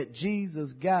blessings that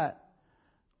Jesus got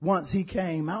once he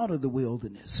came out of the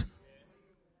wilderness.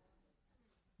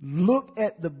 Look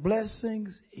at the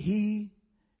blessings he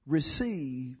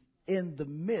received in the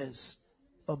midst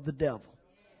of the devil,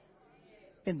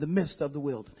 in the midst of the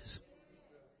wilderness.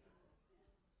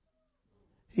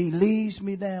 He leads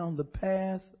me down the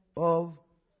path of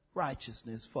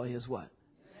righteousness for his what?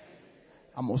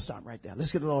 I'm going to stop right there.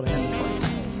 Let's get the Lord a hand of praise.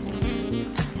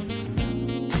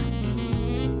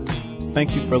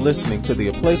 Thank you for listening to the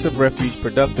A Place of Refuge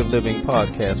Productive Living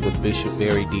podcast with Bishop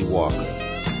Barry D. Walker.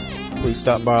 Please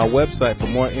stop by our website for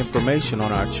more information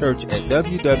on our church at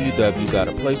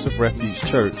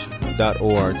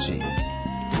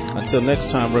www.aplaceofrefugechurch.org. Until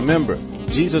next time, remember,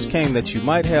 Jesus came that you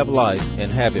might have life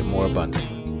and have it more abundantly.